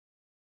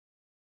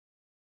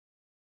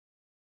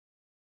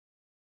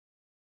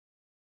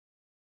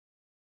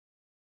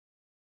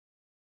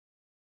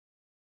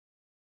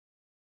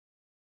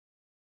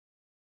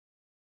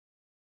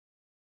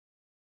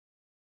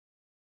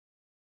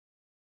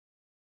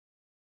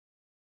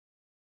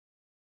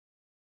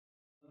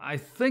I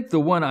think the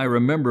one I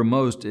remember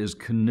most is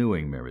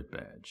Canoeing Merit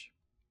Badge.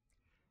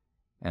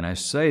 And I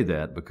say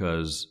that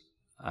because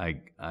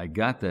I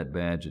got that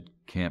badge at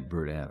Camp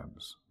Bert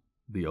Adams,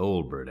 the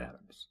old Bert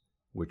Adams,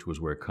 which was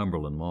where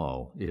Cumberland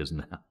Mall is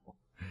now.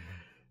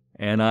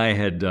 And I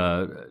had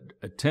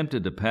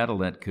attempted to paddle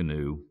that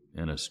canoe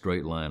in a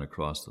straight line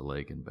across the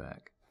lake and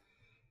back.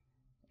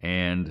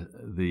 And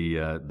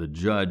the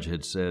judge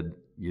had said,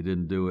 "You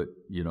didn't do it,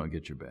 you don't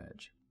get your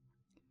badge."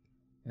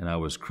 And I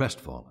was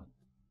crestfallen.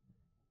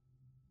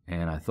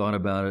 And I thought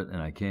about it,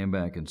 and I came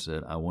back and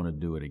said, "I want to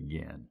do it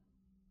again."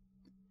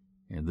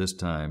 And this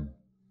time,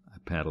 I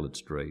paddled it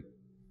straight,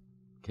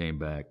 came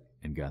back,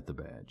 and got the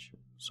badge.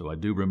 So I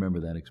do remember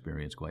that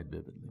experience quite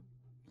vividly.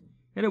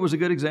 And it was a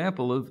good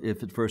example of,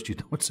 if at first you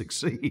don't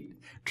succeed,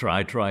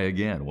 try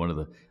again. One of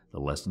the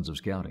lessons of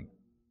scouting.